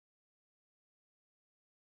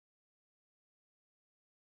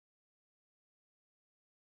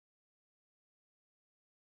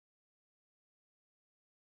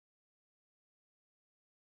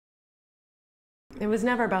It was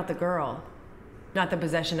never about the girl. Not the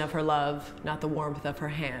possession of her love, not the warmth of her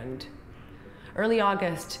hand. Early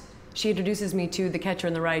August, she introduces me to The Catcher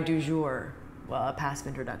in the Rye du jour. Well, a passive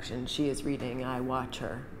introduction. She is reading, I watch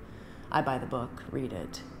her. I buy the book, read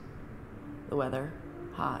it. The weather,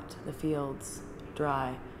 hot. The fields,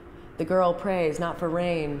 dry. The girl prays not for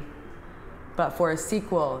rain, but for a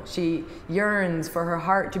sequel. She yearns for her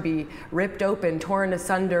heart to be ripped open, torn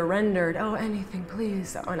asunder, rendered, oh, anything,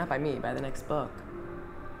 please. Oh, not by me, by the next book.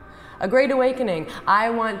 A great awakening. I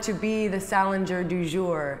want to be the Salinger du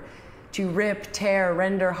jour, to rip, tear,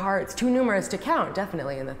 render hearts, too numerous to count,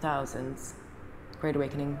 definitely in the thousands. Great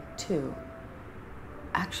awakening 2.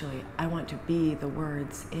 Actually, I want to be the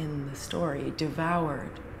words in the story,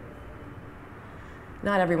 devoured.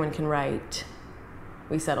 Not everyone can write.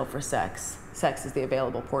 We settle for sex. Sex is the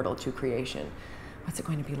available portal to creation. What's it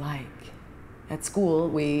going to be like? At school,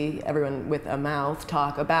 everyone with a mouth,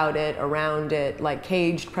 talk about it, around it, like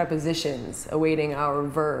caged prepositions, awaiting our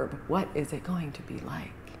verb. What is it going to be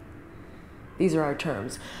like? These are our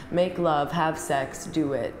terms. Make love, have sex,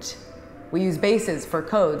 do it. We use bases for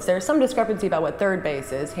codes. There's some discrepancy about what third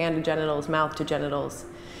base is, hand to genitals, mouth to genitals.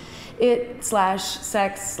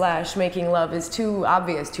 It/sex/making love is too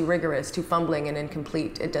obvious, too rigorous, too fumbling and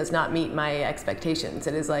incomplete. It does not meet my expectations.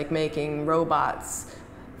 It is like making robots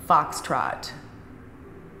foxtrot.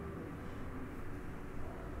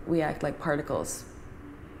 We act like particles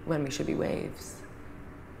when we should be waves.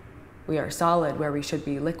 We are solid where we should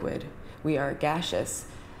be liquid. We are gaseous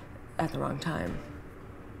at the wrong time.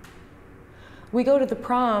 We go to the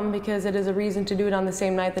prom because it is a reason to do it on the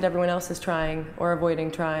same night that everyone else is trying or avoiding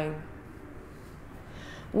trying.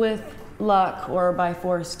 With luck or by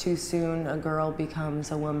force too soon, a girl becomes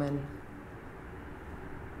a woman.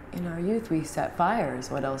 In our youth, we set fires.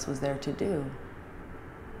 What else was there to do?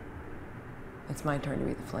 It's my turn to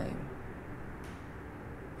be the flame.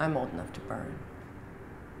 I'm old enough to burn.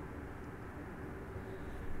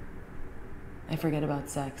 I forget about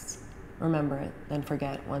sex, remember it, then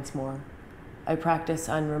forget once more. I practice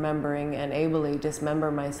unremembering and ably dismember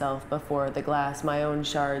myself before the glass. My own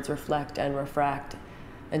shards reflect and refract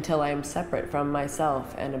until I am separate from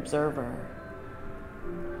myself and observer.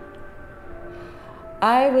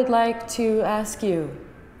 I would like to ask you,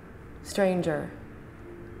 stranger,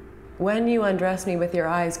 when you undress me with your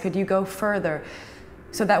eyes, could you go further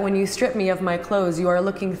so that when you strip me of my clothes, you are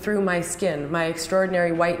looking through my skin, my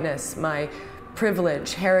extraordinary whiteness, my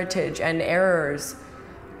privilege, heritage, and errors,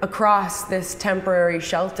 across this temporary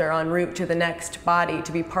shelter en route to the next body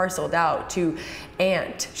to be parceled out to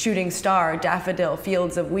ant, shooting star, daffodil,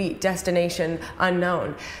 fields of wheat, destination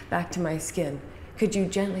unknown, back to my skin. Could you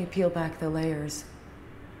gently peel back the layers?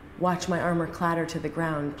 Watch my armor clatter to the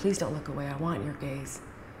ground. Please don't look away. I want your gaze.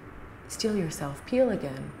 Steel yourself. Peel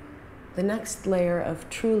again. The next layer of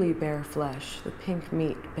truly bare flesh, the pink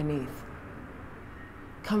meat beneath.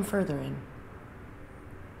 Come further in.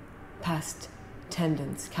 Past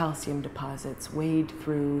tendons, calcium deposits, wade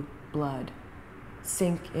through blood,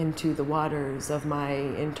 sink into the waters of my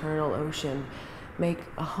internal ocean, make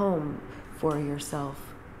a home for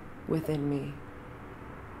yourself within me.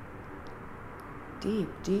 Deep,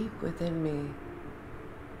 deep within me,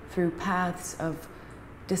 through paths of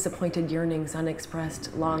disappointed yearnings,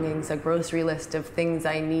 unexpressed longings, a grocery list of things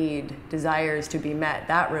I need, desires to be met.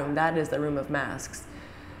 That room, that is the room of masks.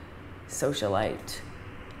 Socialite,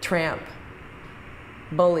 tramp,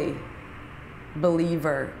 bully,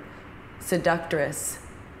 believer, seductress,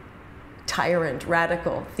 tyrant,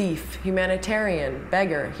 radical, thief, humanitarian,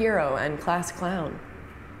 beggar, hero, and class clown.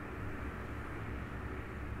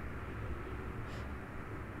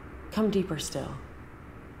 Come deeper still,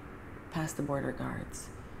 past the border guards,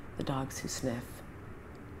 the dogs who sniff,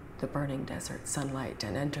 the burning desert sunlight,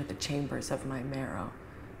 and enter the chambers of my marrow.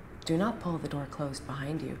 Do not pull the door closed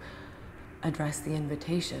behind you. Address the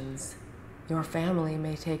invitations. Your family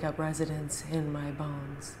may take up residence in my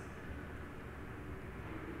bones.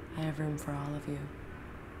 I have room for all of you.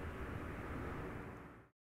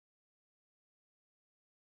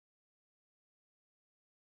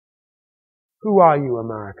 Who are you,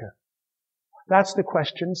 America? That's the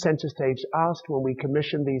question Center Stage asked when we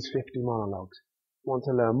commissioned these 50 monologues. Want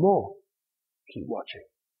to learn more? Keep watching.